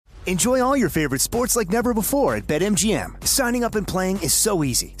Enjoy all your favorite sports like never before at BetMGM. Signing up and playing is so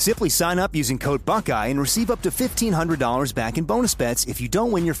easy. Simply sign up using code Buckeye and receive up to $1,500 back in bonus bets if you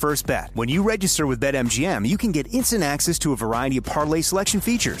don't win your first bet. When you register with BetMGM, you can get instant access to a variety of parlay selection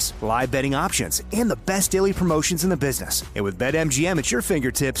features, live betting options, and the best daily promotions in the business. And with BetMGM at your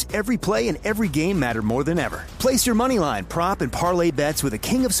fingertips, every play and every game matter more than ever. Place your moneyline, prop, and parlay bets with the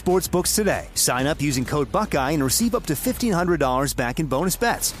king of sportsbooks today. Sign up using code Buckeye and receive up to $1,500 back in bonus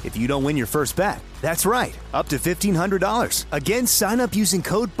bets if you don't win your first bet. That's right, up to $1,500. Again, sign up using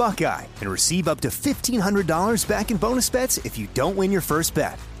code Buckeye and receive up to $1,500 back in bonus bets if you don't win your first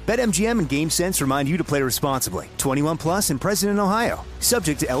bet. BetMGM and GameSense remind you to play responsibly. 21 plus and present in Ohio.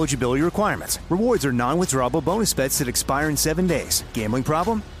 Subject to eligibility requirements. Rewards are non-withdrawable bonus bets that expire in 7 days. Gambling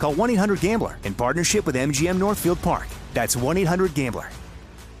problem? Call 1-800-GAMBLER in partnership with MGM Northfield Park. That's 1-800-GAMBLER.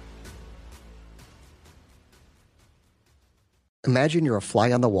 Imagine you're a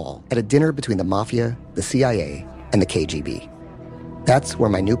fly on the wall at a dinner between the mafia, the CIA, and the KGB. That's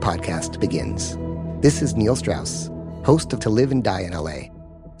where my new podcast begins. This is Neil Strauss, host of To Live and Die in LA,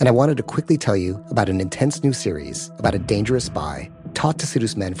 and I wanted to quickly tell you about an intense new series about a dangerous spy taught to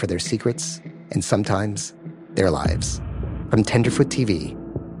seduce men for their secrets and sometimes their lives. From Tenderfoot TV,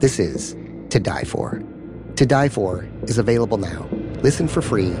 this is To Die For. To Die For is available now. Listen for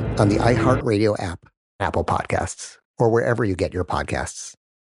free on the iHeartRadio app, Apple Podcasts, or wherever you get your podcasts.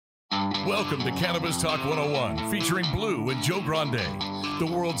 Welcome to Cannabis Talk 101, featuring Blue and Joe Grande, the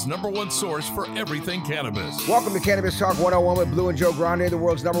world's #1 source for everything cannabis. Welcome to Cannabis Talk 101 with Blue and Joe Grande, the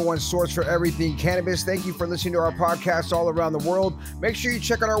world's #1 source for everything cannabis. Thank you for listening to our podcasts all around the world. Make sure you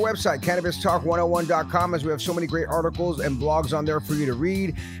check out our website, CannabisTalk101.com, as we have so many great articles and blogs on there for you to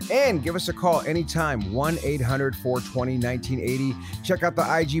read. And give us a call anytime, 1-800-420-1980. Check out the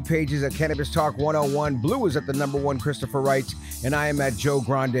IG pages at Cannabis Talk 101. Blue is at the #1 Christopher Wright, and I am at Joe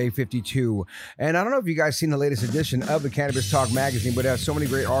Grande 52. And I don't know if you guys seen the latest edition of the Cannabis Talk magazine, but it has so many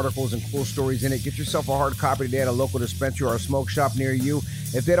great articles and cool stories in it. Get yourself a hard copy today at a local dispensary or a smoke shop near you.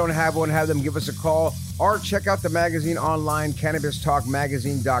 If they don't have one, have them give us a call or check out the magazine online,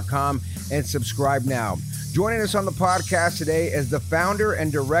 CannabisTalkMagazine.com, and subscribe now. Joining us on the podcast today is the founder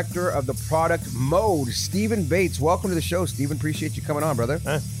and director of the product Mode, Stephen Bates. Welcome to the show, Stephen. Appreciate you coming on, brother.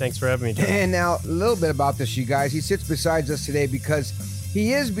 Thanks for having me, John. And now, a little bit about this, you guys. He sits beside us today because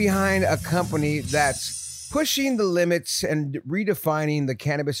he is behind a company that's pushing the limits and redefining the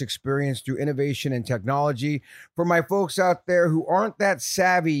cannabis experience through innovation and technology. For my folks out there who aren't that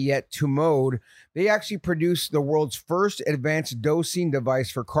savvy yet to Mode, they actually produced the world's first advanced dosing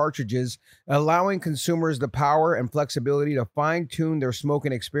device for cartridges, allowing consumers the power and flexibility to fine-tune their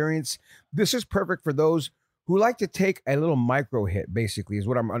smoking experience. This is perfect for those who like to take a little micro hit, basically, is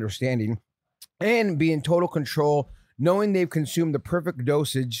what I'm understanding, and be in total control, knowing they've consumed the perfect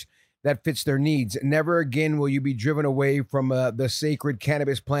dosage that fits their needs. Never again will you be driven away from the sacred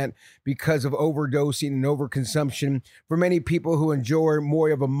cannabis plant because of overdosing and overconsumption. For many people who enjoy more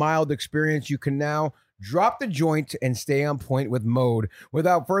of a mild experience, you can now drop the joint and stay on point with Mode.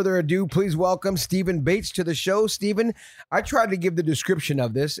 Without further ado, please welcome Stephen Bates to the show. Stephen, I tried to give the description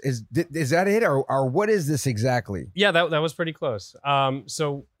of this. Is that it, or what is this exactly? Yeah, that was pretty close.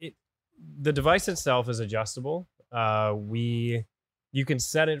 The device itself is adjustable. You can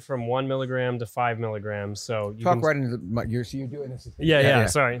set it from 1 milligram to 5 milligrams. So you Talk can, right into the so you're doing this. Yeah.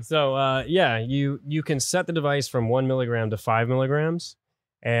 Sorry. So you can set the device from 1 milligram to 5 milligrams,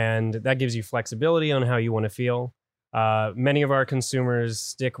 and that gives you flexibility on how you want to feel. Many of our consumers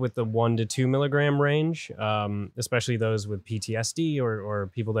stick with the 1 to 2 milligram range, especially those with PTSD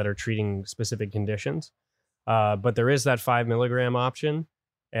or people that are treating specific conditions. But there is that 5 milligram option,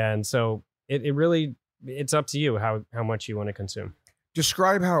 and so it's up to you how much you want to consume.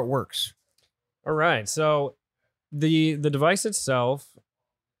 Describe how it works. All right. So the device itself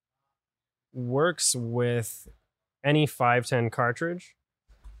works with any 510 cartridge.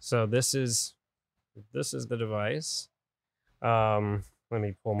 So this is the device. Let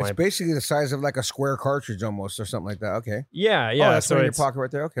me pull my... It's basically the size of like a square cartridge almost, or something like that. Okay. Yeah. Oh, that's so in your pocket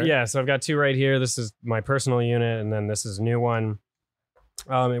right there. Okay. Yeah. So I've got two right here. This is my personal unit, and then this is a new one.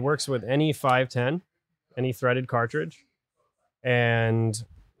 It works with any 510, any threaded cartridge. And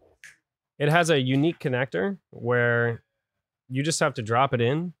it has a unique connector where you just have to drop it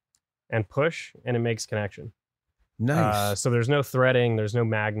in and push, and it makes connection. Nice. So there's no threading, there's no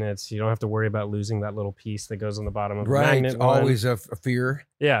magnets. You don't have to worry about losing that little piece that goes on the bottom of the magnet. Always a fear.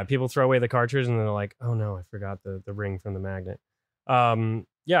 Yeah, people throw away the cartridge and they're like, oh no, I forgot the ring from the magnet.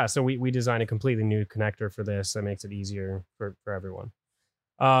 So we designed a completely new connector for this that makes it easier for everyone.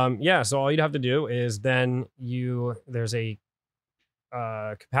 So all you'd have to do is then there's a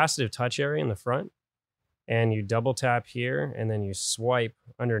capacitive touch area in the front, and you double tap here, and then you swipe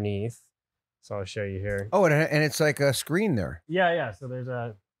underneath. So I'll show you here. Oh, and it's like a screen there. Yeah. So there's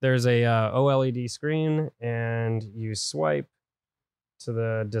a OLED screen, and you swipe to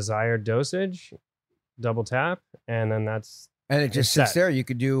the desired dosage, double tap, and then that's And it just sits there. You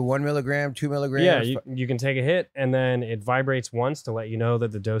could do 1 milligram, 2 milligrams. Yeah, you can take a hit, and then it vibrates once to let you know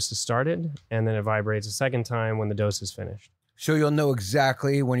that the dose has started, and then it vibrates a second time when the dose is finished. So you'll know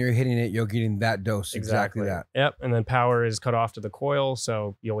exactly when you're hitting it, you're getting that dose, exactly that. Yep, and then power is cut off to the coil,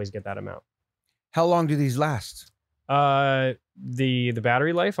 so you always get that amount. How long do these last? The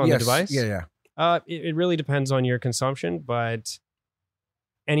battery life on the device? Yeah. It really depends on your consumption, but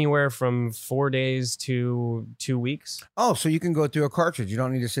anywhere from 4 days to 2 weeks. Oh, so you can go through a cartridge. You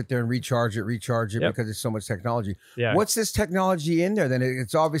don't need to sit there and recharge it Yep. because it's so much technology. Yeah. What's this technology in there then?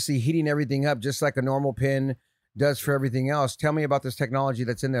 It's obviously heating everything up just like a normal pin does for everything else. Tell me about this technology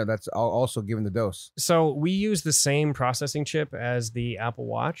that's in there that's also giving the dose. So we use the same processing chip as the Apple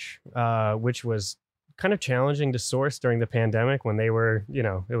Watch, which was kind of challenging to source during the pandemic when they were,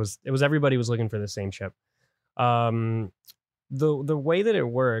 it was everybody was looking for the same chip. The way that it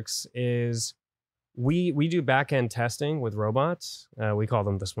works is we do back end testing with robots. We call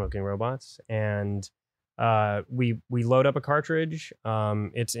them the smoking robots, and we load up a cartridge.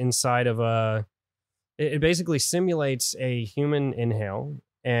 It's inside of it basically simulates a human inhale,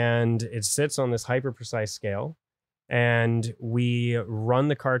 and it sits on this hyper precise scale. And we run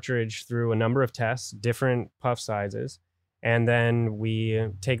the cartridge through a number of tests, different puff sizes, and then we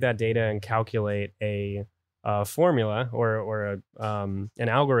take that data and calculate a formula or an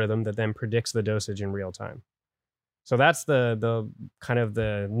algorithm that then predicts the dosage in real time. So that's the kind of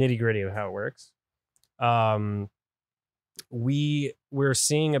the nitty gritty of how it works. We're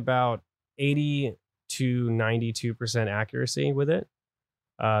seeing about 80 to 92% accuracy with it.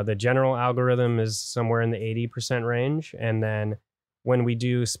 The general algorithm is somewhere in the 80% range. And then when we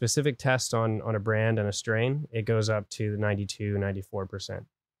do specific tests on a brand and a strain, it goes up to 92, 94%.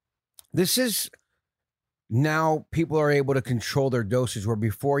 This is now people are able to control their dosage where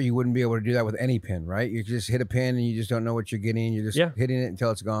before you wouldn't be able to do that with any pin, right? You just hit a pin and you just don't know what you're getting. You're just hitting it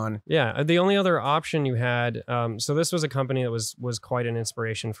until it's gone. Yeah. The only other option you had, so this was a company that was quite an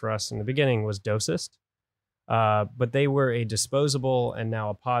inspiration for us in the beginning, was Dosist. But they were a disposable and now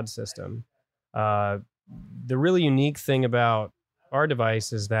a pod system. The really unique thing about our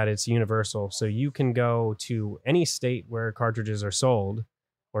device is that it's universal. So you can go to any state where cartridges are sold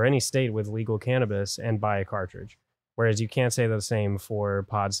or any state with legal cannabis and buy a cartridge. Whereas you can't say the same for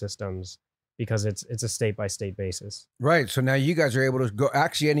pod systems because it's a state by state basis. Right. So now you guys are able to go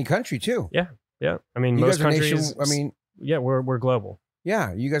actually any country too. Yeah. I mean, you most guys are countries. Yeah, we're global.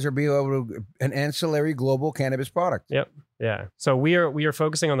 Yeah, you guys are being able to an ancillary global cannabis product. Yep. Yeah. So we are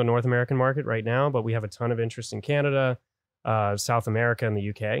focusing on the North American market right now, but we have a ton of interest in Canada, South America, and the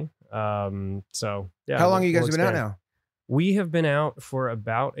UK. So yeah. How long have you guys been out now? We have been out for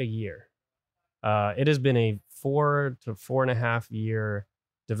about a year. It has been a 4 to 4.5 year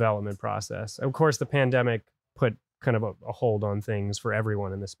development process. Of course, the pandemic put kind of a hold on things for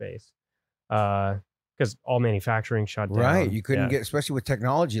everyone in the space. Because all manufacturing shut down. Right. You couldn't get, especially with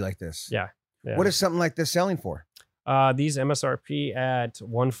technology like this. Yeah. What is something like this selling for? These MSRP at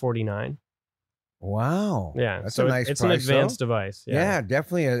 $149. Wow. Yeah. That's so a nice it's price, an advanced device. Yeah,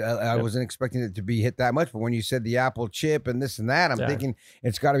 definitely. I wasn't expecting it to be hit that much, but when you said the Apple chip and this and that, I'm thinking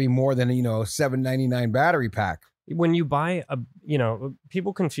it's got to be more than, $7.99 battery pack. When you buy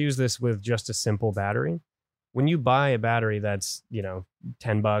people confuse this with just a simple battery. When you buy a battery that's, $10,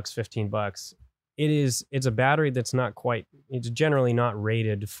 $15, it's a battery that's it's generally not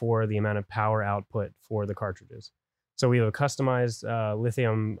rated for the amount of power output for the cartridges. So we have a customized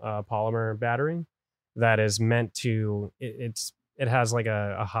lithium polymer battery that is meant to, it has like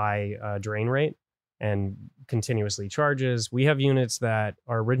a high drain rate and continuously charges. We have units that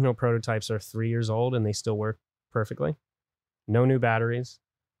our original prototypes are 3 years old and they still work perfectly. No new batteries.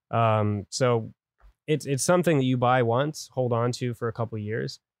 So it's something that you buy once, hold on to for a couple of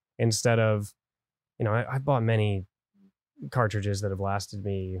years instead of, I bought many cartridges that have lasted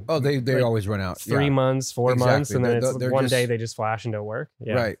me. Oh, they always run out. 3 months, 4 months, and then it's one day they just flash into work.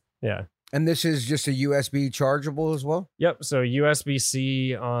 Yeah. Right. Yeah. And this is just a USB chargeable as well? Yep. So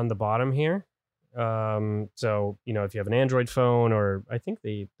USB-C on the bottom here. So, if you have an Android phone or I think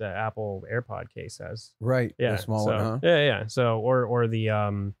the Apple AirPod case has. Right. Yeah. The small one, huh? Yeah. So, or the,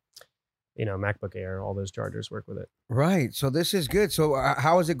 MacBook Air, all those chargers work with it. Right. So this is good. So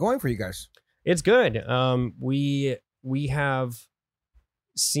how is it going for you guys? It's good. We have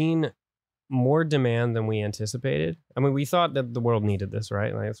seen more demand than we anticipated. I mean, we thought that the world needed this,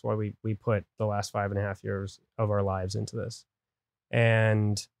 right? Like, that's why we put the last 5.5 years of our lives into this.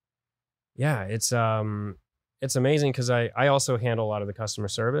 And yeah, it's amazing because I also handle a lot of the customer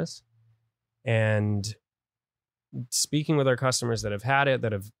service, and speaking with our customers that have had it,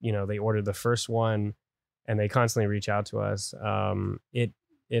 that have, they ordered the first one and they constantly reach out to us. It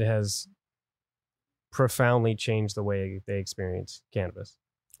has profoundly changed the way they experience cannabis.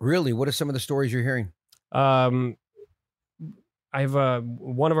 Really? What are some of the stories you're hearing? I have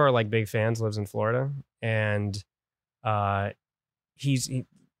one of our like big fans lives in Florida, and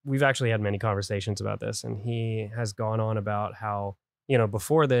we've actually had many conversations about this, and he has gone on about how,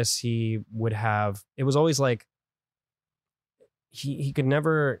 before this he would have, it was always like he could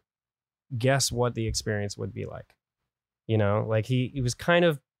never guess what the experience would be like. Like he was kind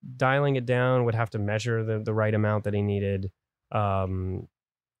of dialing it down, would have to measure the right amount that he needed.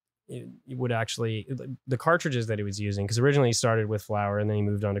 It would actually, the cartridges that he was using, because originally he started with flower and then he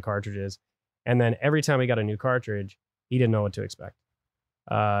moved on to cartridges. And then every time he got a new cartridge, he didn't know what to expect.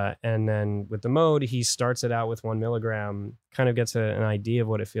 And then with the mode, he starts it out with 1 milligram, kind of gets an idea of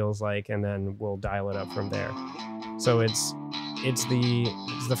what it feels like, and then we'll dial it up from there. So it's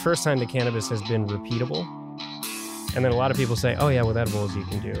the first time the cannabis has been repeatable. And then a lot of people say, oh yeah, with edibles you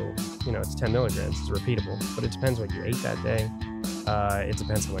can do, it's 10 milligrams, it's repeatable, but it depends what you ate that day. It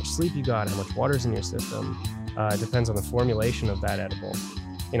depends how much sleep you got, how much water's in your system. It depends on the formulation of that edible.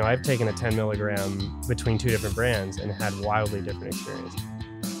 I've taken a 10 milligram between 2 different brands and had wildly different experiences.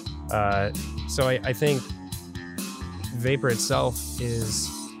 So I think vapor itself is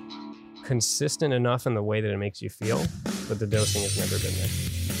consistent enough in the way that it makes you feel, but the dosing has never been there.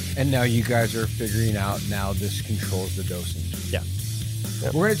 And now you guys are figuring out now this controls the dosing. Yeah.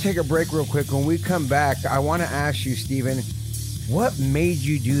 Yep. We're going to take a break real quick. When we come back, I want to ask you, Steven, what made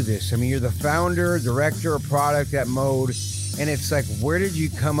you do this? I mean, you're the founder, director of product at Mode, and it's like, where did you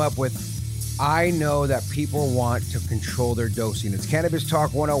come up with, I know that people want to control their dosing? It's Cannabis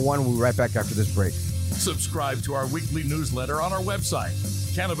Talk 101. We'll be right back after this break. Subscribe to our weekly newsletter on our website,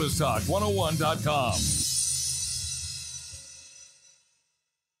 CannabisTalk101.com.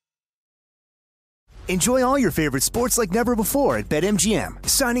 Enjoy all your favorite sports like never before at BetMGM.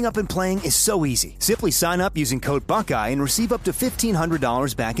 Signing up and playing is so easy. Simply sign up using code Buckeye and receive up to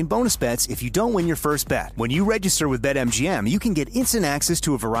 $1,500 back in bonus bets if you don't win your first bet. When you register with BetMGM, you can get instant access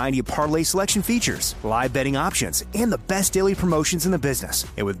to a variety of parlay selection features, live betting options, and the best daily promotions in the business.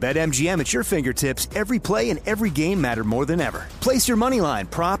 And with BetMGM at your fingertips, every play and every game matter more than ever. Place your moneyline,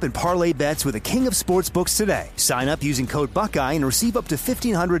 prop, and parlay bets with the king of sportsbooks today. Sign up using code Buckeye and receive up to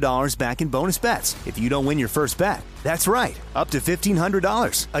 $1,500 back in bonus bets if you don't win your first bet. That's right, up to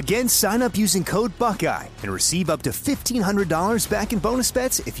 $1,500. Again, sign up using code Buckeye and receive up to $1,500 back in bonus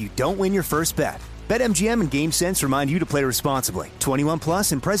bets if you don't win your first bet. BetMGM and GameSense remind you to play responsibly. 21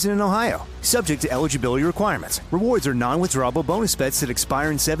 plus and present in Ohio. Subject to eligibility requirements. Rewards are non-withdrawable bonus bets that expire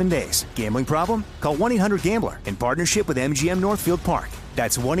in 7 days. Gambling problem? Call 1-800-GAMBLER in partnership with MGM Northfield Park.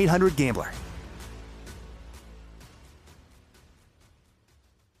 That's 1-800-GAMBLER.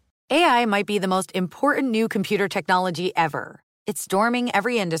 AI might be the most important new computer technology ever. It's storming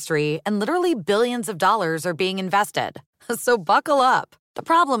every industry, and literally billions of dollars are being invested. So buckle up. The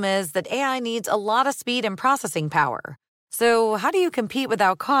problem is that AI needs a lot of speed and processing power. So how do you compete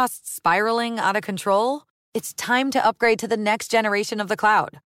without costs spiraling out of control? It's time to upgrade to the next generation of the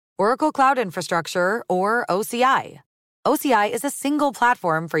cloud. Oracle Cloud Infrastructure, or OCI. OCI is a single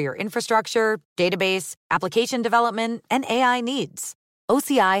platform for your infrastructure, database, application development, and AI needs.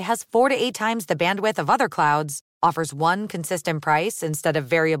 OCI has 4 to 8 times the bandwidth of other clouds, offers one consistent price instead of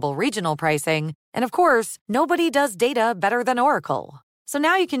variable regional pricing, and of course, nobody does data better than Oracle. So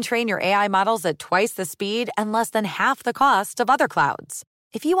now you can train your AI models at twice the speed and less than half the cost of other clouds.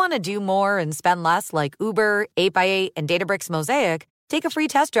 If you want to do more and spend less like Uber, 8x8, and Databricks Mosaic, take a free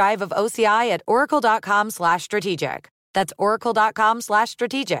test drive of OCI at oracle.com/strategic. That's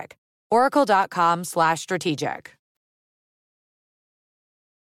oracle.com/strategic. Oracle.com/strategic.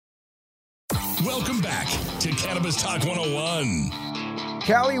 Welcome back to Cannabis Talk 101.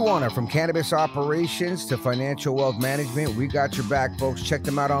 Callie Warner, from cannabis operations to financial wealth management. We got your back, folks. Check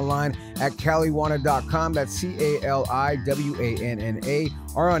them out online at CallieWanna.com. That's CALIWANNA,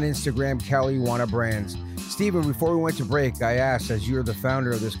 or on Instagram, Callie Warner Brands. Steven, before we went to break, I asked, as you're the founder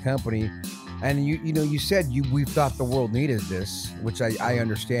of this company, and you said we thought the world needed this, which I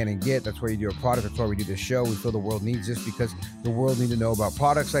understand and get. That's why you do a product. That's why we do this show. We feel the world needs this because the world needs to know about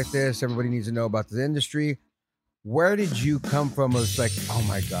products like this. Everybody needs to know about the industry. Where did you come from? It was like, oh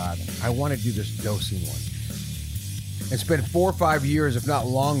my God, I want to do this dosing one. And spend 4 or 5 years, if not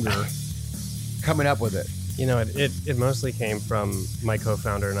longer, coming up with it? You know, it mostly came from my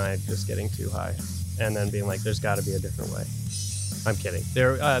co-founder and I just getting too high and then being like, there's got to be a different way. I'm kidding.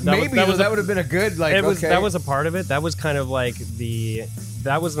 That would have been a good, like, that was a part of it. That was kind of like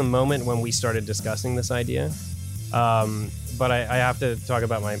that was the moment when we started discussing this idea. But I have to talk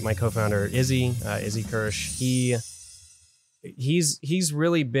about my co-founder, Izzy Kirsch. He's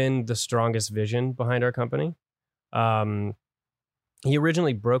really been the strongest vision behind our company. He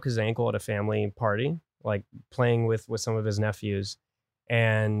originally broke his ankle at a family party, like playing with some of his nephews,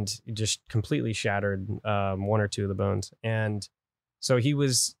 and just completely shattered one or two of the bones. And so he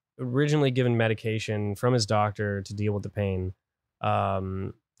was originally given medication from his doctor to deal with the pain.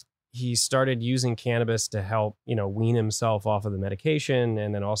 He started using cannabis to help, wean himself off of the medication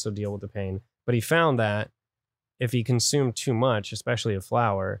and then also deal with the pain. But he found that if he consumed too much, especially of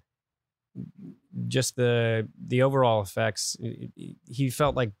flower, just the overall effects, he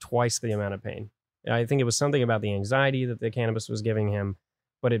felt like twice the amount of pain. I think it was something about the anxiety that the cannabis was giving him,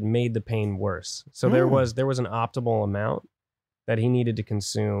 but it made the pain worse. So there was an optimal amount that he needed to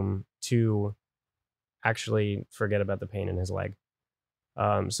consume to actually forget about the pain in his leg.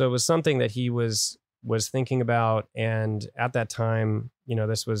 So it was something that he was thinking about. And at that time,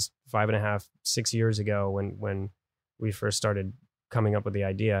 this was 5.5, 6 years ago when we first started coming up with the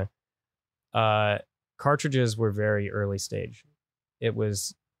idea. Cartridges were very early stage.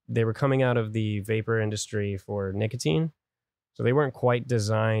 They were coming out of the vapor industry for nicotine. So they weren't quite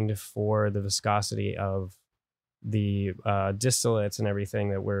designed for the viscosity of the distillates and everything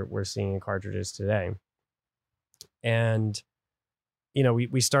that we're seeing in cartridges today. And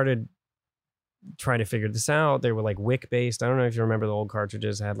we started trying to figure this out. They were like wick based. I don't know if you remember the old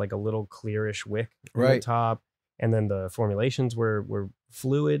cartridges had like a little clearish wick on the top, and then the formulations were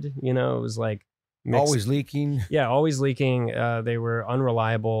fluid. It was like mixed. Always leaking. Yeah, always leaking. They were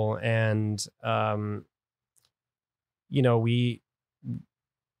unreliable, and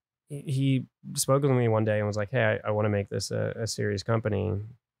he spoke with me one day and was like, "Hey, I want to make this a serious company.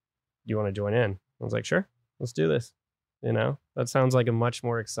 You want to join in?" I was like, "Sure, let's do this." That sounds like a much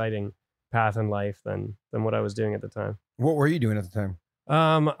more exciting path in life than what I was doing at the time. What were you doing at the time?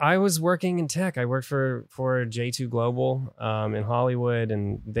 I was working in tech. I worked for J2 Global in Hollywood,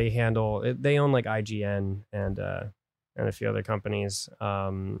 and they own like IGN and a few other companies.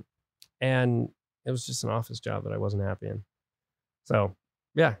 And it was just an office job that I wasn't happy in. So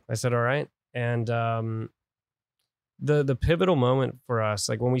yeah, I said, all right. And the pivotal moment for us,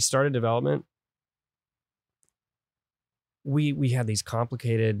 like when we started development, we had these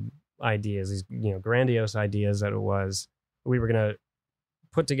complicated ideas, these grandiose ideas that we were going to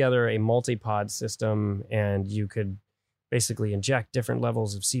put together a multi-pod system, and you could basically inject different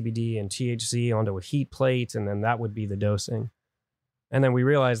levels of CBD and THC onto a heat plate, and then that would be the dosing. And then we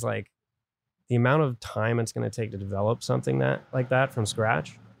realized like the amount of time it's going to take to develop something like that from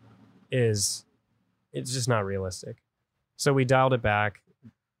scratch it's just not realistic. So we dialed it back.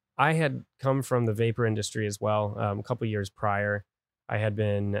 I had come from the vapor industry as well. A couple years prior, I had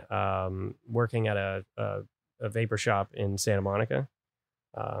been working at a vapor shop in Santa Monica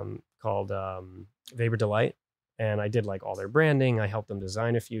called Vapor Delight. And I did like all their branding. I helped them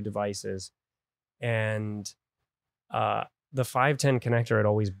design a few devices. And the 510 connector had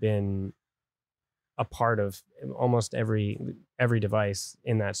always been a part of almost every device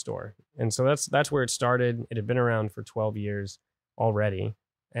in that store. And so that's where it started. It had been around for 12 years already.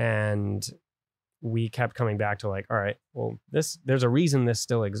 And we kept coming back to like, all right, well, there's a reason this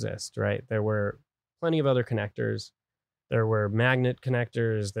still exists, right? There were plenty of other connectors. There were magnet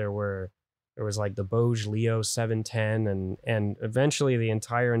connectors. There was like the Boge Leo 710, and eventually the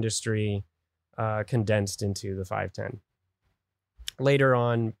entire industry condensed into the 510. Later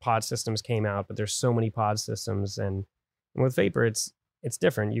on, pod systems came out, but there's so many pod systems, and with vapor, it's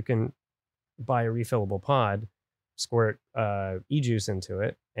different. You can buy a refillable pod, squirt e-juice into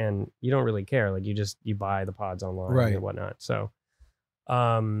it, and you don't really care. Like you buy the pods online and whatnot. So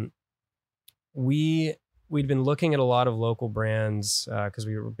we'd been looking at a lot of local brands because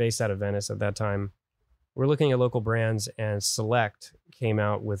we were based out of Venice at that time. We're looking at local brands, and Select came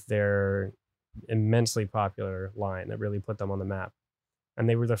out with their immensely popular line that really put them on the map. And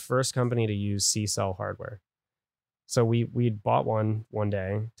they were the first company to use C-cell hardware. So we'd bought one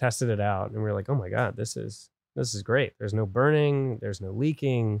day, tested it out, and we were like, oh my God, this is great. There's no burning, there's no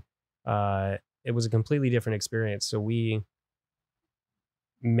leaking. It was a completely different experience. So we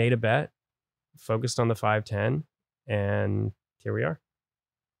made a bet, focused on the 510, and here we are.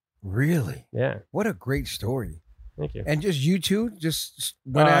 Really? Yeah. What a great story. Thank you. And just you two just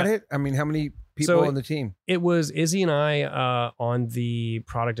went at it? I mean, how many people on the team? It was Izzy and I on the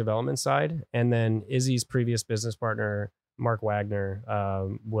product development side, and then Izzy's previous business partner, Mark Wagner,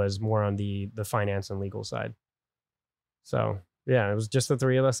 was more on the finance and legal side. So yeah, it was just the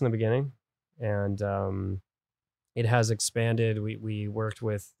three of us in the beginning, and it has expanded. We worked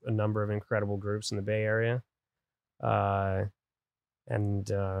with a number of incredible groups in the Bay Area,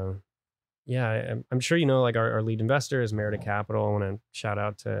 yeah, I'm sure you know, like our lead investor is Merida Capital. I want to shout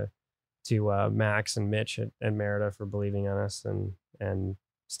out to Max and Mitch at Merida for believing in us and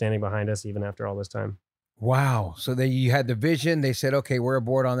standing behind us even after all this time. Wow. So you had the vision. They said, okay, we're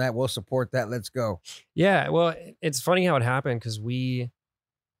aboard on that. We'll support that. Let's go. Yeah. Well, it's funny how it happened because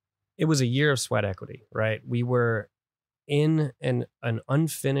it was a year of sweat equity, right? We were in an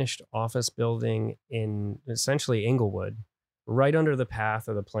unfinished office building in essentially Inglewood, right under the path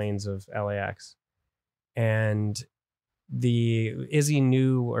of the plains of LAX. And Izzy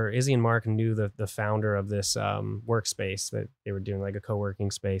and Mark knew the founder of this workspace that they were doing, like a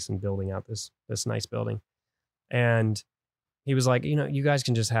co-working space and building out this nice building. And he was like, you guys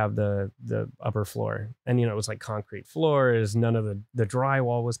can just have the upper floor. And, it was like concrete floors. None of the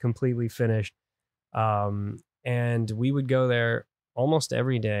drywall was completely finished. And we would go there almost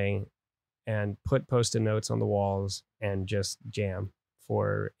every day and put Post-it notes on the walls and just jam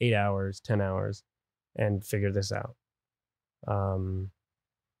for 8 hours, 10 hours and figure this out.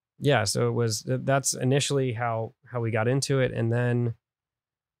 Yeah, so that's initially how we got into it. And then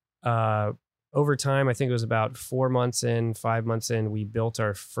over time, I think it was about 5 months in, we built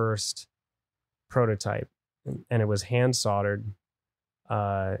our first prototype, and it was hand soldered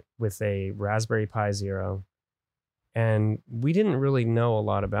with a Raspberry Pi Zero. And we didn't really know a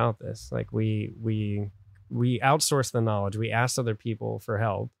lot about this. Like we outsourced the knowledge. We asked other people for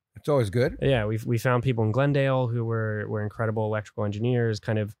help. It's always good. Yeah, we found people in Glendale who were incredible electrical engineers,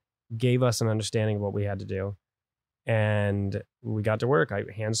 kind of gave us an understanding of what we had to do. And we got to work. I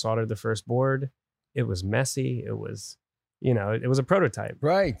hand soldered the first board. It was messy. It was, it was a prototype.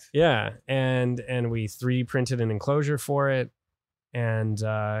 Right. Yeah. And we 3D printed an enclosure for it. And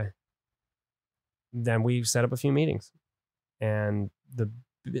then we set up a few meetings. And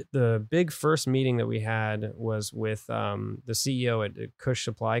the big first meeting that we had was with the CEO at Cush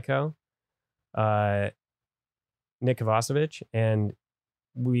Supply Co., Nick Kovacevic, and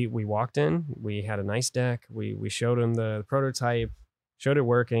we walked in. We had a nice deck. We showed him the prototype, showed it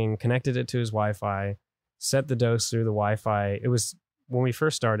working, connected it to his Wi-Fi, set the dose through the Wi-Fi. It was, when we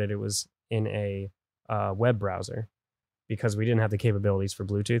first started, it was in a web browser because we didn't have the capabilities for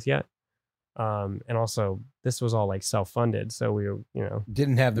Bluetooth yet. And also this was all like self-funded. So we were,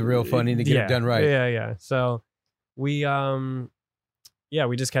 didn't have the real funding to get it done right. Yeah. So we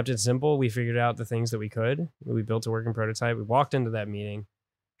just kept it simple. We figured out the things that we could. We built a working prototype. We walked into that meeting,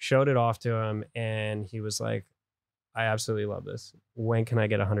 showed it off to him, and he was like, I absolutely love this. When can I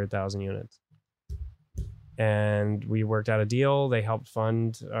get 100,000 units? And we worked out a deal. They helped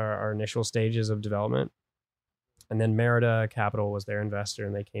fund our initial stages of development. And then Merida Capital was their investor,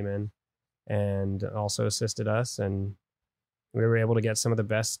 and they came in and also assisted us. And we were able to get some of the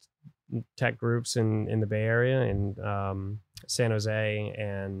best tech groups in the Bay Area, in San Jose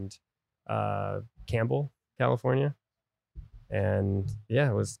and Campbell, California. And yeah,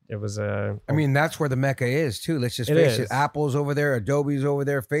 it was I mean, that's where the Mecca is too. Let's just face it. Apple's over there, Adobe's over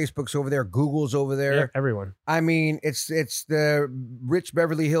there, Facebook's over there, Google's over there. Yeah, everyone. I mean, it's the rich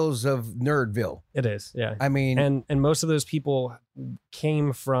Beverly Hills of Nerdville. It is, yeah. I mean, and most of those people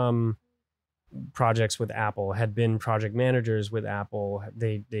came from projects with Apple, had been project managers with Apple.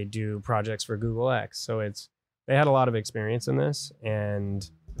 They do projects for Google X. So they had a lot of experience in this. And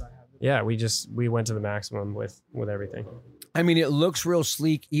yeah, we went to the maximum with everything. I mean, it looks real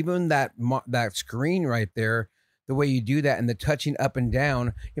sleek. Even that screen right there, the way you do that and the touching up and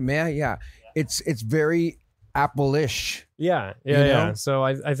down, yeah. It's very Apple-ish. Yeah. So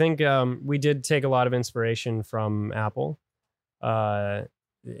I think we did take a lot of inspiration from Apple.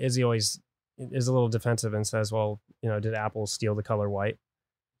 Izzy always is a little defensive and says, well, did Apple steal the color white?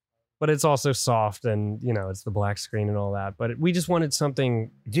 But it's also soft, and it's the black screen and all that. But we just wanted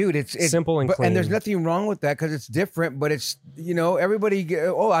something, dude. It's simple and clean. And there's nothing wrong with that because it's different. But it's everybody.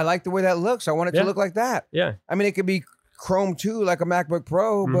 Oh, I like the way that looks. I want it to look like that. Yeah. I mean, it could be chrome too, like a MacBook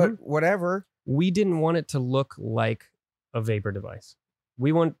Pro, but whatever. We didn't want it to look like a vapor device.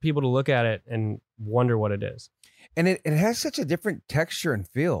 We want people to look at it and wonder what it is. And it has such a different texture and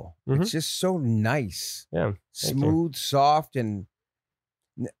feel. It's just so nice. Yeah. Smooth, soft, and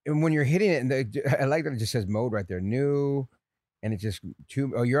when you're hitting it, and I like that it just says mode right there, new, and it just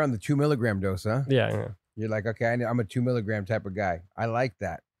you're on the 2 milligram dose, huh? Yeah. You're like, okay, I'm a 2 milligram type of guy. I like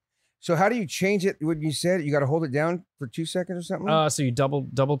that. So how do you change it? When you said you got to hold it down for 2 seconds or something? So you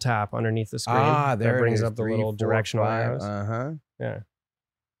double tap underneath the screen. Ah, there that brings it is. up the 3, little 4, directional 5. arrows. Yeah.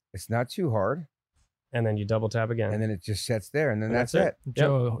 It's not too hard. And then you double tap again. And then it just sets there, and then that's it.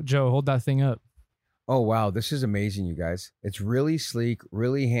 Joe, hold that thing up. Oh, wow. This is amazing, you guys. It's really sleek,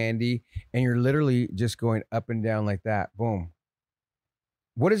 really handy, and you're literally just going up and down like that. Boom.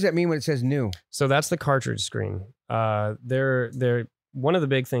 What does that mean when it says new? So that's the cartridge screen. They're one of the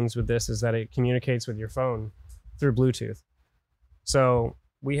big things with this is that it communicates with your phone through Bluetooth. So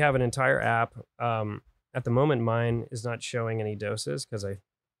we have an entire app. At the moment, mine is not showing any doses because I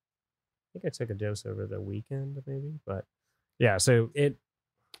think I took a dose over the weekend, maybe. But yeah, so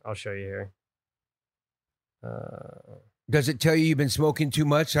I'll show you here. Does it tell you you've been smoking too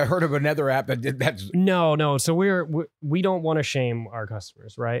much? I heard of another app that did that. No. So we don't want to shame our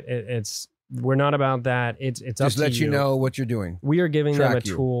customers, right? We're not about that. It's just up to let you know what you're doing. We are giving them a Track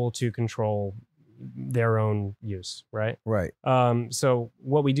you. tool to control their own use, right? Right. So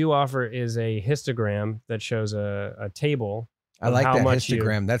what we do offer is a histogram that shows a table. I like how that much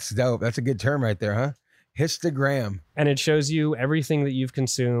histogram. That's dope. That's a good term right there, huh? Histogram. And it shows you everything that you've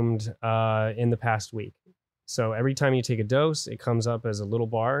consumed in the past week. So every time you take a dose, it comes up as a little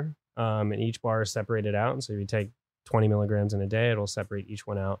bar, and each bar is separated out. And so if you take 20 milligrams in a day, it'll separate each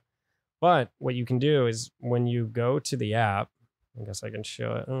one out. But what you can do is when you go to the app, I guess I can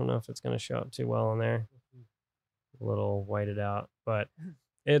show it. I don't know if it's going to show up too well on there. A little whited out, but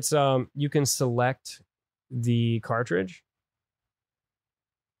it's you can select the cartridge.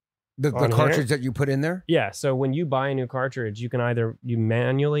 The cartridge that you put in there? Yeah. So when you buy a new cartridge, you can either you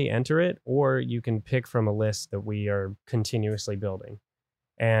manually enter it or you can pick from a list that we are continuously building.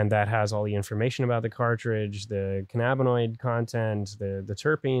 And that has all the information about the cartridge, the cannabinoid content, the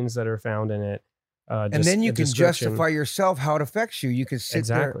terpenes that are found in it. And then you can justify yourself how it affects you. You can sit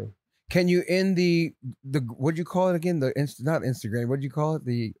exactly. there. Can you in the what'd you call it again? Not Instagram. What'd you call it?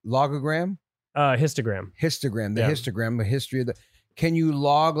 The logogram? Histogram. Histogram. The Yeah. histogram. The history of the. Can you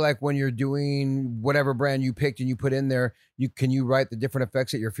log like when you're doing whatever brand you picked and you put in there? Can you write the different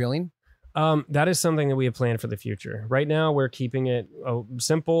effects that you're feeling? That is something that we have planned for the future. Right now, we're keeping it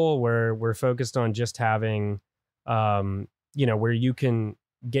simple. We're focused on just having, where you can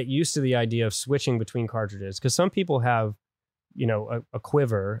get used to the idea of switching between cartridges. Because some people have, a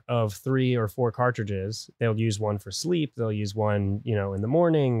quiver of 3 or 4 cartridges. They'll use one for sleep. They'll use one, in the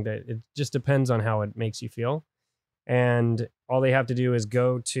morning. That it just depends on how it makes you feel. And all they have to do is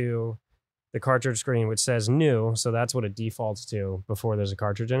go to the cartridge screen, which says new. So that's what it defaults to before there's a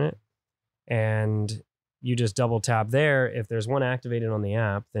cartridge in it. And you just double tap there. If there's one activated on the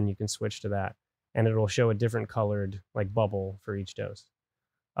app, then you can switch to that. And it'll show a different colored like bubble for each dose.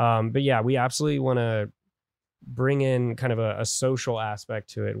 But yeah, we absolutely want to bring in kind of a social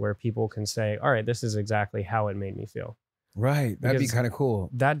aspect to it where people can say, all right, this is exactly how it made me feel. Right. That'd be Because kind of cool.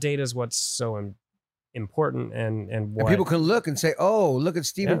 That data is what's so important and what And people can look and say, oh, look at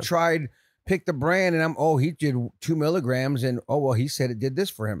Steven pick the brand and he did 2 milligrams and he said it did this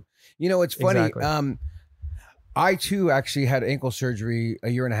for him. It's funny. Exactly. I too actually had ankle surgery a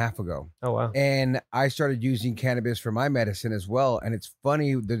year and a half ago. Oh, wow. And I started using cannabis for my medicine as well. And it's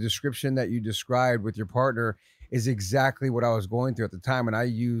funny, the description that you described with your partner is exactly what I was going through at the time. And I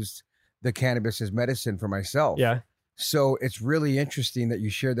used the cannabis as medicine for myself. Yeah. So it's really interesting that you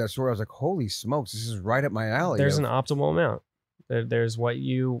shared that story. I was like, holy smokes, this is right up my alley. There's an optimal amount. There's what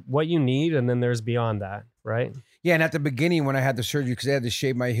you need, and then there's beyond that, right? Yeah, and at the beginning when I had the surgery, because I had to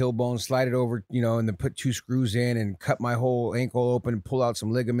shave my heel bone, slide it over, and then put 2 screws in and cut my whole ankle open and pull out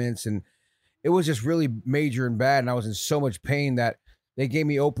some ligaments. And it was just really major and bad. And I was in so much pain that they gave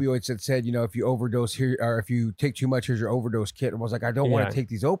me opioids that said, if you overdose here, or if you take too much, here's your overdose kit. And I was like, I don't want to take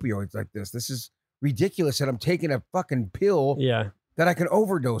these opioids like this. This is ridiculous that I'm taking a fucking pill that I can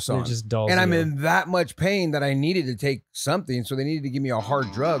overdose on. It just dulls and I'm you. in that much pain that I needed to take something. So they needed to give me a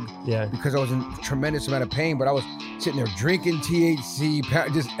hard drug because I was in a tremendous amount of pain. But I was sitting there drinking THC,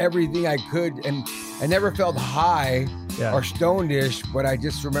 just everything I could. And I never felt high or stoned-ish, but I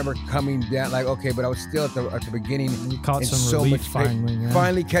just remember coming down like, okay, but I was still at the beginning. You caught in some so relief much pain. finally. Yeah.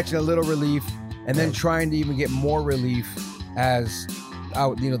 Finally catching a little relief and then trying to even get more relief as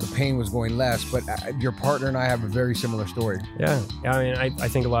the pain was going less. But your partner and I have a very similar story. Yeah. I mean, I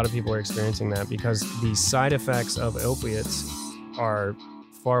think a lot of people are experiencing that because the side effects of opiates are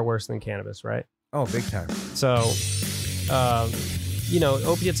far worse than cannabis, right? Oh, big time. So,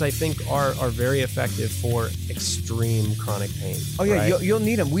 opiates, I think, are very effective for extreme chronic pain. Oh, yeah, right? you'll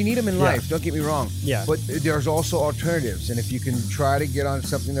need them. We need them in life. Don't get me wrong. Yeah. But there's also alternatives. And if you can try to get on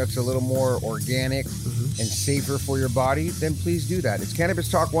something that's a little more organic, and safer for your body, then please do that. It's Cannabis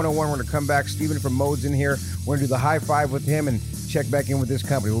Talk 101. We're going to come back. Stephen from Mode's in here. We're going to do the high five with him and check back in with this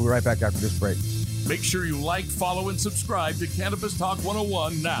company. We'll be right back after this break. Make sure you like, follow, and subscribe to Cannabis Talk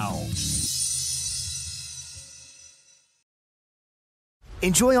 101 now.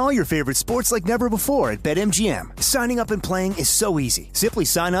 Enjoy all your favorite sports like never before at BetMGM. Signing up and playing is so easy. Simply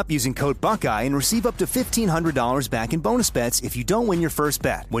sign up using code Buckeye and receive up to $1,500 back in bonus bets if you don't win your first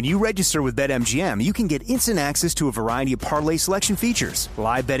bet. When you register with BetMGM, you can get instant access to a variety of parlay selection features,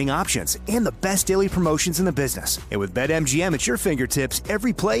 live betting options, and the best daily promotions in the business. And with BetMGM at your fingertips,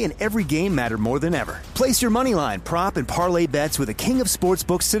 every play and every game matter more than ever. Place your moneyline, prop, and parlay bets with the king of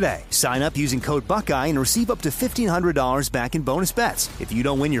sportsbooks today. Sign up using code Buckeye and receive up to $1,500 back in bonus bets if you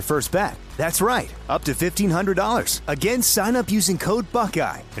don't win your first bet. That's right, up to $1,500. Again, sign up using code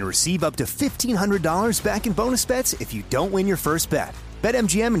Buckeye and receive up to $1,500 back in bonus bets if you don't win your first bet.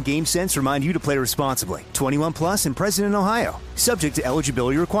 BetMGM and GameSense remind you to play responsibly. 21 plus and present in Ohio. Subject to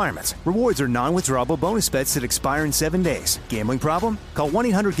eligibility requirements. Rewards are non-withdrawable bonus bets that expire in 7 days. Gambling problem? Call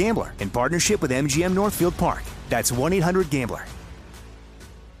 1-800-GAMBLER in partnership with MGM Northfield Park. That's 1-800-GAMBLER.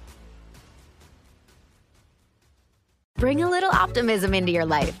 Bring a little optimism into your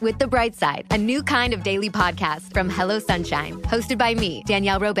life with The Bright Side, a new kind of daily podcast from Hello Sunshine, hosted by me,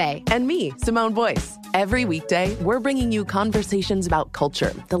 Danielle Robay. And me, Simone Boyce. Every weekday, we're bringing you conversations about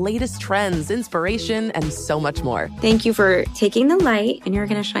culture, the latest trends, inspiration, and so much more. Thank you for taking the light, and you're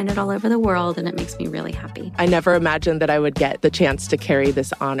going to shine it all over the world, and it makes me really happy. I never imagined that I would get the chance to carry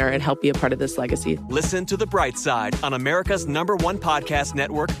this honor and help be a part of this legacy. Listen to The Bright Side on America's #1 podcast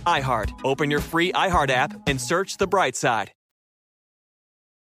network, iHeart. Open your free iHeart app and search The Bright Side. Now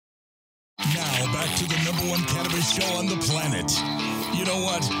back to the #1 cannabis show on the planet. You know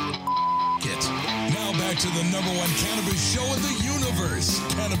what? Now back to the #1 cannabis show in the universe.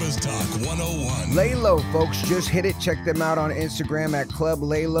 Cannabis Talk 101. Laylo, folks, just hit it. Check them out on Instagram at Club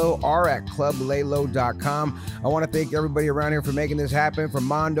Laylo or at clublaylo.com. I want to thank everybody around here for making this happen. From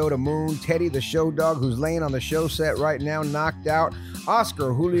Mondo to Moon, Teddy the show dog, who's laying on the show set right now, knocked out.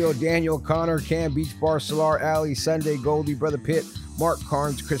 Oscar, Julio, Daniel, Connor, Cam, Beach Bar, Solar, Alley, Sunday, Goldie, Brother Pitt, Mark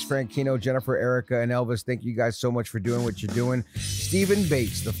Carnes, Chris Franchino, Jennifer, Erica, and Elvis. Thank you guys so much for doing what you're doing. Stephen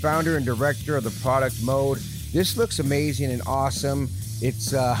Bates, the founder and director of the product Mode. This looks amazing and awesome.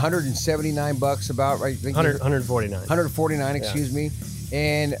 It's $179 about, right? 149. 149, excuse me.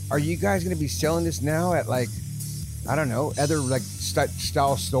 And are you guys going to be selling this now at, like, I don't know, other like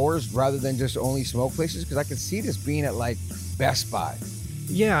style stores rather than just only smoke places? Because I could see this being at like Best Buy.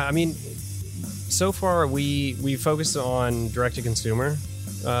 Yeah, I mean, so far we focused on direct to consumer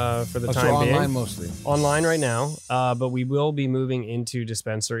for the time being. Online mostly. Online right now, but we will be moving into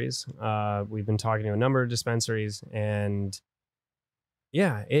dispensaries. We've been talking to a number of dispensaries, and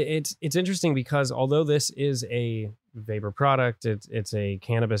yeah, it's interesting because although this is a vapor product, it's a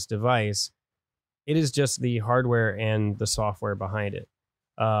cannabis device. It is just the hardware and the software behind it.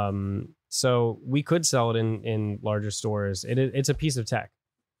 So we could sell it in larger stores. It's a piece of tech.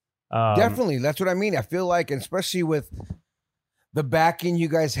 Definitely. That's what I mean. I feel like, especially with the backing you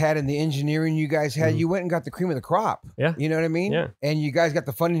guys had and the engineering you guys had, you went and got the cream of the crop. Yeah. You know what I mean? Yeah. And you guys got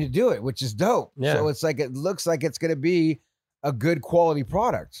the funding to do it, which is dope. Yeah. So it's like, it looks like it's going to be a good quality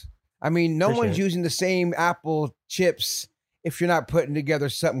product. I mean, no one's using the same Apple chips if you're not putting together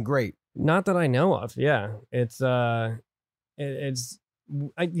something great. Not that I know of. Yeah.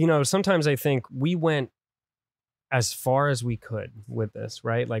 Sometimes I think we went as far as we could with this,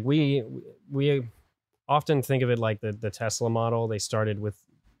 right? Like we often think of it like the Tesla model. They started with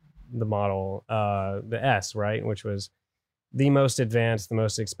the model, the S, right? Which was the most advanced, the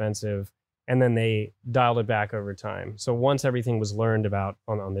most expensive. And then they dialed it back over time. So once everything was learned about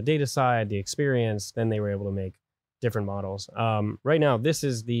on the data side, the experience, then they were able to make different models. Right now, this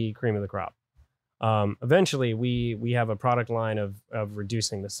is the cream of the crop. Eventually, we have a product line of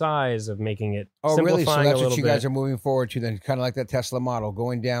reducing the size, of making it simplifying really? So that's a what you bit. guys are moving forward to then, kind of like that Tesla model,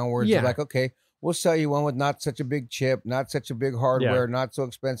 going downwards. Yeah. Like, okay, we'll sell you one with not such a big chip, not such a big hardware, not so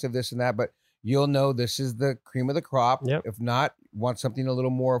expensive, this and that, but you'll know this is the cream of the crop. Yep. If not, want something a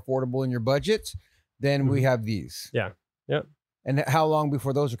little more affordable in your budget, then we have these. Yeah. Yep. And how long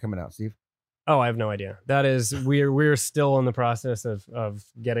before those are coming out, Steve? Oh, I have no idea. That is, we're still in the process of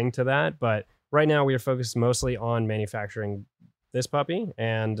getting to that, but right now we are focused mostly on manufacturing this puppy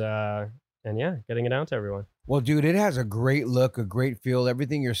and yeah, getting it out to everyone. Well, dude, it has a great look, a great feel.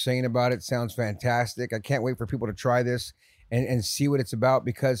 Everything you're saying about it sounds fantastic. I can't wait for people to try this and see what it's about,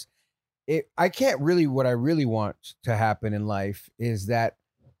 because what I really want to happen in life is that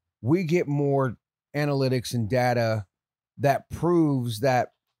we get more analytics and data that proves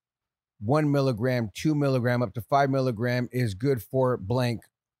that 1 milligram, 2 milligram, up to 5 milligram is good for blank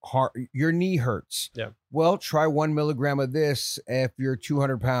heart. Your knee hurts. Yeah. Well, try 1 milligram of this if you're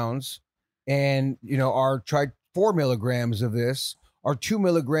 200 pounds, and or try 4 milligrams of this, or 2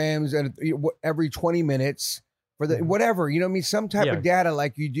 milligrams and every 20 minutes for the whatever. You know what I mean? Some type of data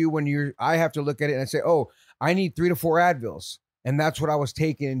like you do when I have to look at it and say, oh, I need 3 to 4 Advils. And that's what I was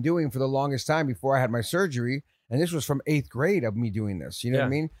taking and doing for the longest time before I had my surgery. And this was from 8th grade of me doing this. You know what I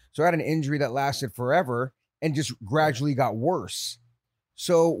mean? So I had an injury that lasted forever and just gradually got worse.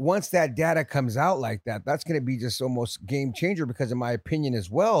 So once that data comes out like that, that's going to be just almost game changer, because in my opinion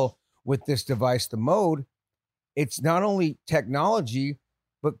as well, with this device, the Mode, it's not only technology,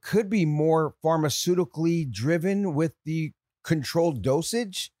 but could be more pharmaceutically driven with the controlled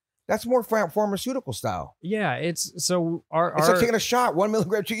dosage. That's more pharmaceutical style. Yeah, it's so it's like taking a shot, 1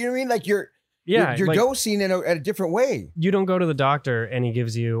 milligram. You know what I mean? Like you're like, dosing in a different way. You don't go to the doctor and he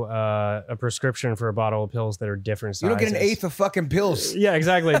gives you a prescription for a bottle of pills that are different sizes. You don't get an eighth of fucking pills. Yeah,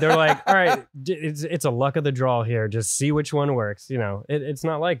 exactly. They're like, all right, it's a luck of the draw here. Just see which one works. It's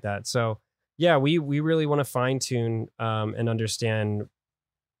not like that. So yeah, we really want to fine tune and understand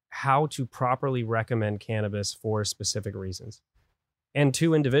how to properly recommend cannabis for specific reasons and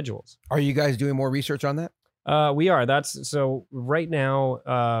to individuals. Are you guys doing more research on that? We are. So right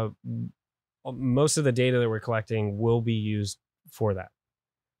now, most of the data that we're collecting will be used for that.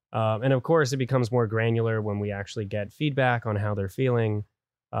 And of course, it becomes more granular when we actually get feedback on how they're feeling.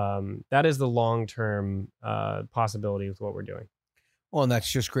 That is the long-term possibility with what we're doing. Well, and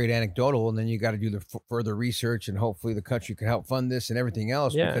that's just great anecdotal. And then you got to do the further research, and hopefully the country can help fund this and everything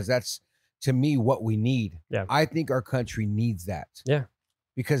else, because that's, to me, what we need. Yeah. I think our country needs that. Yeah.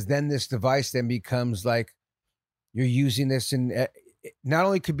 Because then this device then becomes like you're using this, and not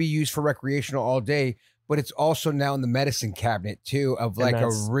only could be used for recreational all day, but it's also now in the medicine cabinet too, of like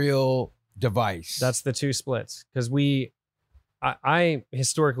a real device. That's the two splits. Because I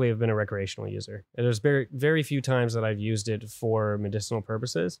historically have been a recreational user. And there's very, very few times that I've used it for medicinal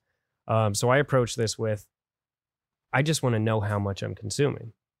purposes. So I approach this with, I just want to know how much I'm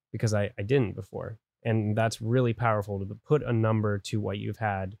consuming, because I didn't before. And that's really powerful to put a number to what you've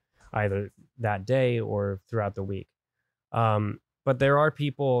had either that day or throughout the week. But there are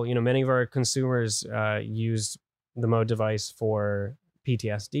people, many of our consumers use the Mode device for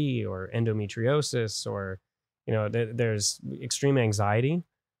PTSD or endometriosis, or, there's extreme anxiety.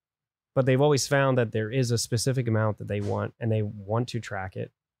 But they've always found that there is a specific amount that they want, and they want to track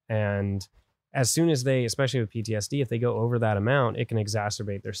it. And as soon as they, especially with PTSD, if they go over that amount, it can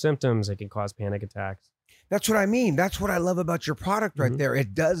exacerbate their symptoms. It can cause panic attacks. That's what I mean. That's what I love about your product right there.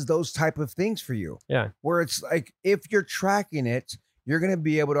 It does those type of things for you. Yeah. Where it's like, if you're tracking it, you're going to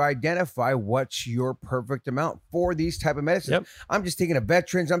be able to identify what's your perfect amount for these type of medicines. Yep. I'm just thinking of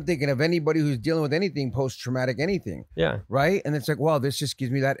veterans. I'm thinking of anybody who's dealing with anything, post-traumatic anything. Yeah. Right? And it's like, well, this just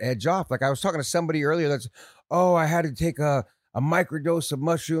gives me that edge off. Like I was talking to somebody earlier that's, I had to take a microdose of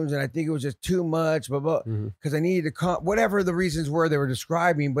mushrooms, and I think it was just too much, blah, blah, because I needed to, whatever the reasons were they were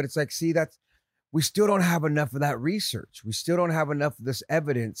describing. But it's like, see, we still don't have enough of that research. We still don't have enough of this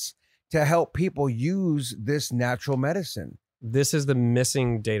evidence to help people use this natural medicine. This is the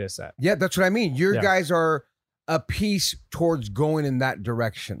missing data set. Yeah, that's what I mean. Your guys are a piece towards going in that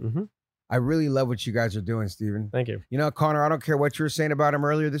direction. I really love what you guys are doing, Steven. Thank you. Connor, I don't care what you were saying about him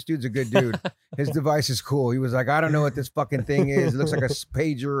earlier. This dude's a good dude. His device is cool. He was like, I don't know what this fucking thing is. It looks like a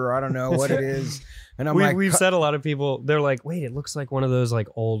pager, or I don't know what it is. And I'm we've said a lot of people, they're like, wait, it looks like one of those like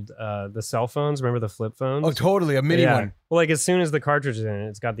old, the cell phones. Remember the flip phones? Oh, totally. A mini one. Well, like as soon as the cartridge is in it,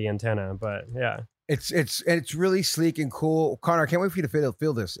 it's got the antenna, but yeah. It's really sleek and cool. Connor, I can't wait for you to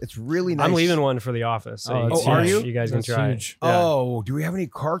feel this. It's really nice. I'm leaving one for the office. So are you? You guys can try. Huge. Yeah. Oh, do we have any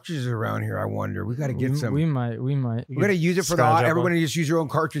cartridges around here? I wonder. We got to get some. We might. We got to use it for everybody. Just use your own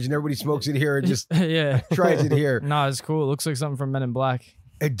cartridge, and everybody smokes it here and just tries it here. No, it's cool. It looks like something from Men in Black.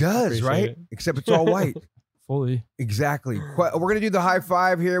 It does, right? It. Except it's all white. Fully. Exactly. We're going to do the high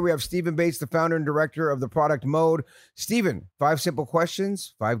five here. We have Steven Bates, the founder and director of the product Mode. Steven, 5 simple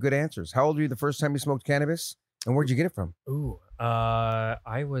questions, 5 good answers. How old were you the first time you smoked cannabis? And where'd you get it from? Ooh,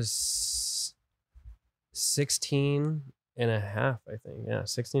 I was 16 and a half, I think. Yeah,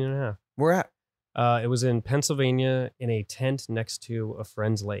 16 and a half. Where at? It was in Pennsylvania in a tent next to a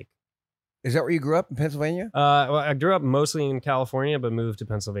friend's lake. Is that where you grew up, in Pennsylvania? Well, I grew up mostly in California, but moved to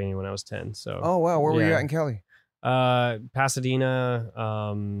Pennsylvania when I was 10. So. Oh, wow. Where were you at in Cali? Pasadena,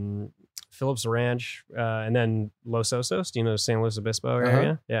 Phillips Ranch, and then Los Osos. Do you know San Luis Obispo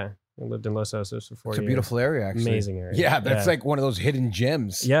area? Yeah. I lived in Los Osos for 4 years. It's a beautiful area, actually. Amazing area. Yeah, that's like one of those hidden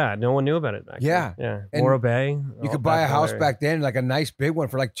gems. Yeah, no one knew about it back then. Yeah. Yeah. Morro Bay. You could buy a house back then, like a nice big one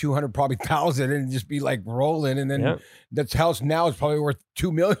for like 200, probably 1,000, and just be like rolling. And then that house now is probably worth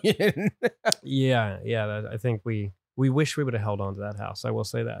 $2 million. Yeah. I think we wish we would have held on to that house. I will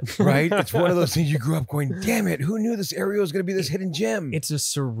say that. Right? It's one of those things you grew up going, damn it, who knew this area was going to be this hidden gem? It's a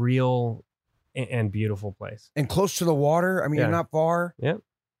surreal and beautiful place. And close to the water. I mean, you're not far. Yep.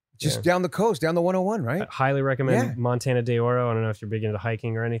 Just down the coast, down the 101, right? I highly recommend Montana de Oro. I don't know if you're big into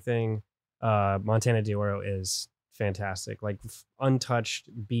hiking or anything. Montana de Oro is fantastic. Like untouched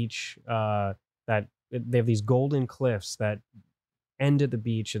beach that they have these golden cliffs that end at the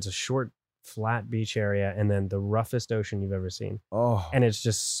beach. It's a short, flat beach area, and then the roughest ocean you've ever seen. Oh, and it's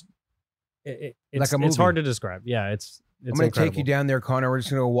just it's like a movie. It's hard to describe. Yeah, it's I'm going to take you down there, Connor. We're just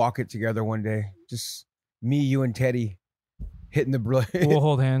going to walk it together one day. Just me, you, and Teddy. Hitting the We'll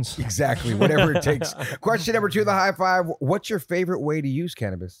hold hands. Exactly. Whatever it takes. Question number 2, the high five. What's your favorite way to use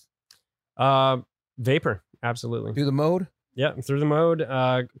cannabis? Vapor. Absolutely. Through the mode? Yeah, through the mode.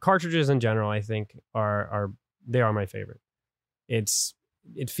 Cartridges in general, I think, are my favorite. It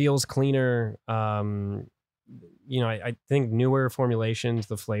feels cleaner. I think newer formulations,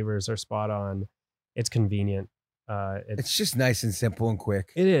 the flavors are spot on. It's convenient. It's just nice and simple and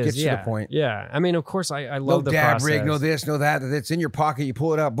quick. It is. Gets to the point. Yeah. I mean, of course, I love the dab process. rig, no this, no that. It's in your pocket. You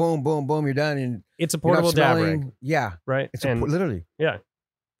pull it out. Boom, boom, boom. You're done. And it's a portable dab rig. Yeah. Right. It's literally. Yeah.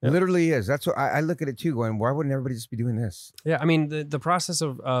 Literally is. That's what I look at it too, going, why wouldn't everybody just be doing this? Yeah. I mean, the process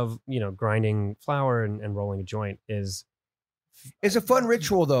of grinding flour and rolling a joint is. It's a fun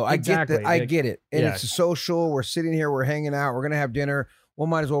ritual, though. Exactly. I get it. And it's a social. We're sitting here. We're hanging out. We're going to have dinner. Well,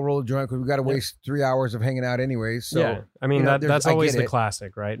 might as well roll a joint because we got to waste 3 hours of hanging out anyways. So, yeah, I mean, that's always the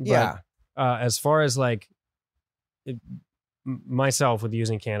classic, right? Yeah. But, as far as like myself with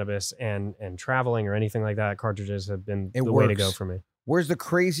using cannabis and traveling or anything like that, cartridges have been the way to go for me. Where's the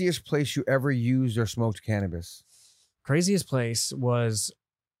craziest place you ever used or smoked cannabis? Craziest place was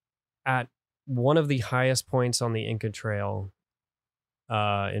at one of the highest points on the Inca Trail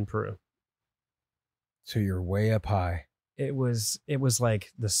in Peru. So you're way up high. It was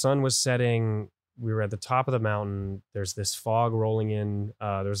like the sun was setting. We were at the top of the mountain. There's this fog rolling in.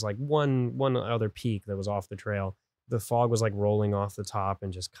 There's like one other peak that was off the trail. The fog was like rolling off the top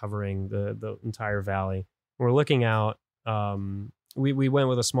and just covering the entire valley. We're looking out. We went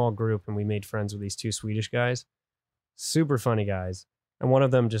with a small group and we made friends with these 2 Swedish guys. Super funny guys. And one of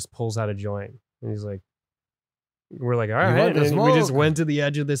them just pulls out a joint. And he's like, we're like, all right. And we just went to the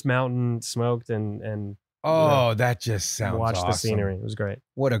edge of this mountain, smoked and that just sounds watch awesome. The scenery. It was great.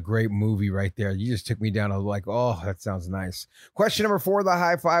 What a great movie right there. You just took me down. I was like, oh, that sounds nice. Question number 4, the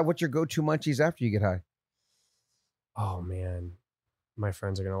high five. What's your go-to munchies after you get high? Oh, man. My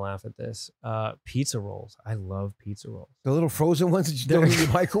friends are going to laugh at this. Pizza rolls. I love pizza rolls. The little frozen ones that you throw in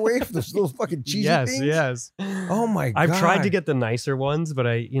the microwave? Those little fucking cheesy things? Yes. Oh, my God. I've tried to get the nicer ones, but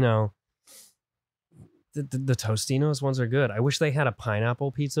the Tostinos ones are good. I wish they had a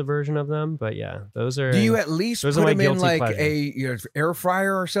pineapple pizza version of them, but yeah, those are. Do you at least put them in like a air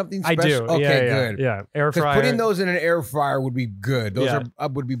fryer or something special? I do. Okay, good. Yeah, air fryer. Putting those in an air fryer would be good. Those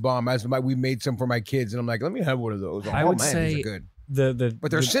would be bomb. We made some for my kids, and I'm like, let me have one of those. I would say these are good. But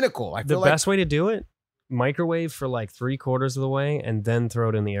they're cynical. I feel the best way to do it: microwave for like 3/4 of the way, and then throw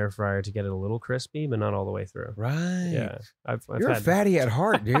it in the air fryer to get it a little crispy, but not all the way through. Right. Yeah. You're a fatty at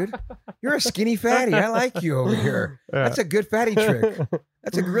heart, dude. You're a skinny fatty. I like you over here. Yeah. That's a good fatty trick.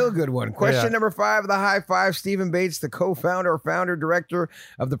 That's a real good one. Question number 5, the high five. Stephen Bates, the co-founder or founder, director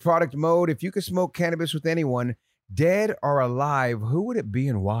of the product Mode. If you could smoke cannabis with anyone, dead or alive, who would it be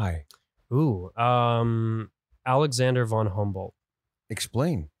and why? Ooh, Alexander von Humboldt.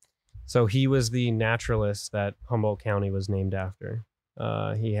 Explain. So he was the naturalist that Humboldt County was named after.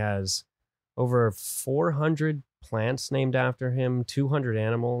 He has over 400 plants named after him, 200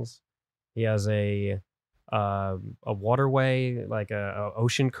 animals. He has a waterway, like a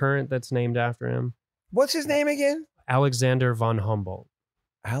ocean current that's named after him. What's his name again? Alexander von Humboldt.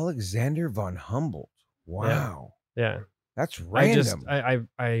 Alexander von Humboldt. Wow. Yeah. That's random.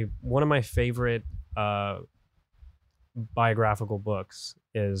 I one of my favorite biographical books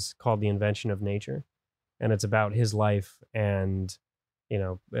is called The Invention of Nature, and it's about his life and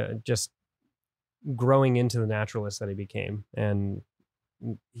just growing into the naturalist that he became, and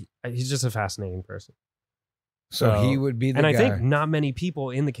he's just a fascinating person. So he would be the guy. And I think not many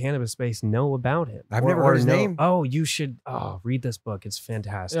people in the cannabis space know about him. I've never heard his name. Oh, you should read this book. It's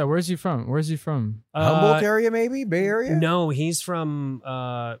fantastic. Yeah, where's he from? Humboldt area, maybe? Bay Area? No, he's from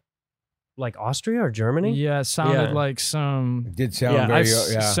like Austria or Germany. Yeah, it sounded like some. It did sound very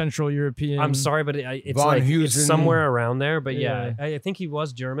Central European. I'm sorry, but it's Von like Heusen. it's somewhere around there. But Yeah. I think he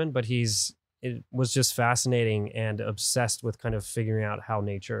was German, but it was just fascinating and obsessed with kind of figuring out how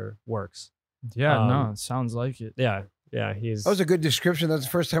nature works. Yeah, no, it sounds like it. Yeah, That was a good description. That's the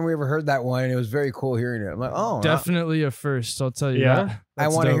first time we ever heard that one, and it was very cool hearing it. I'm like, oh, Definitely a first, I'll tell you Yeah? that. I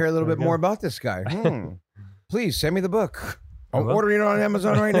That's want to dope. hear a little bit There we more go. about this guy. Please send me the book. I'm will. ordering it on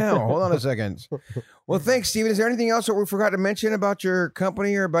Amazon right now. Hold on a second. Well, thanks, Steven. Is there anything else that we forgot to mention about your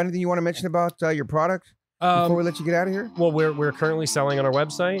company or about anything you want to mention about your product before we let you get out of here? Well, we're currently selling on our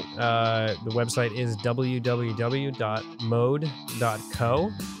website. The website is www.mode.co.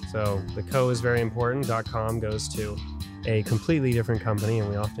 So the co is very important. .com goes to a completely different company, and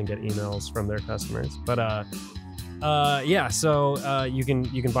we often get emails from their customers. But so you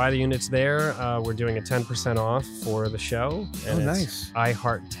can buy the units there. We're doing a 10% off for the show. And nice.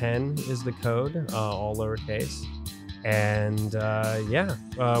 iHeart10 is the code, all lowercase. And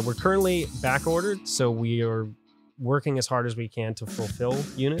we're currently back ordered, so we are working as hard as we can to fulfill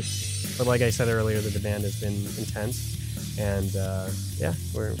units. But like I said earlier, the demand has been intense. And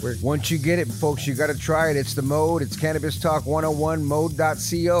we're Once you get it, folks, you got to try it. It's the Mode. It's Cannabis Talk 101,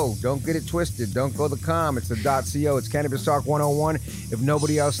 mode.co. Don't get it twisted. Don't go the com. It's the .co. It's Cannabis Talk 101. If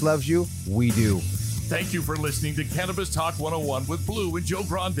nobody else loves you, we do. Thank you for listening to Cannabis Talk 101 with Blue and Joe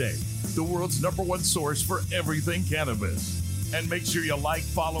Grande, the world's #1 source for everything cannabis. And make sure you like,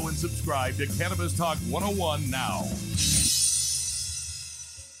 follow, and subscribe to Cannabis Talk 101 now.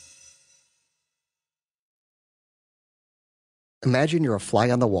 Imagine you're a fly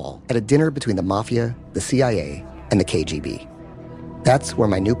on the wall at a dinner between the mafia, the CIA, and the KGB. That's where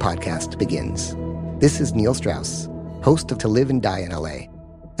my new podcast begins. This is Neil Strauss, host of To Live and Die in LA,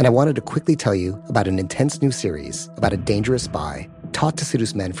 and I wanted to quickly tell you about an intense new series about a dangerous spy taught to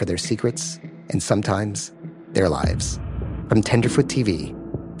seduce men for their secrets and sometimes their lives. From Tenderfoot TV,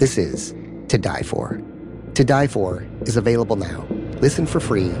 this is To Die For. To Die For is available now. Listen for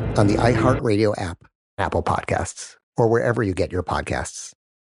free on the iHeartRadio app, Apple Podcasts, or wherever you get your podcasts.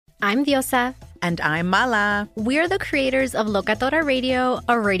 I'm Diosa. And I'm Mala. We're the creators of Locatora Radio,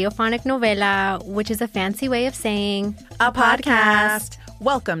 a radiophonic novela, which is a fancy way of saying a podcast.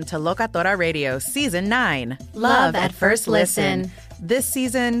 Welcome to Locatora Radio Season 9. Love at First Listen. This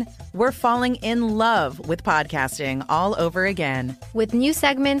season, we're falling in love with podcasting all over again. With new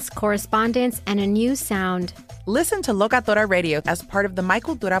segments, correspondence, and a new sound. Listen to Locatora Radio as part of the My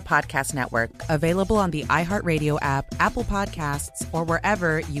Cultura Podcast Network. Available on the iHeartRadio app, Apple Podcasts, or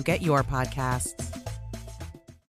wherever you get your podcasts.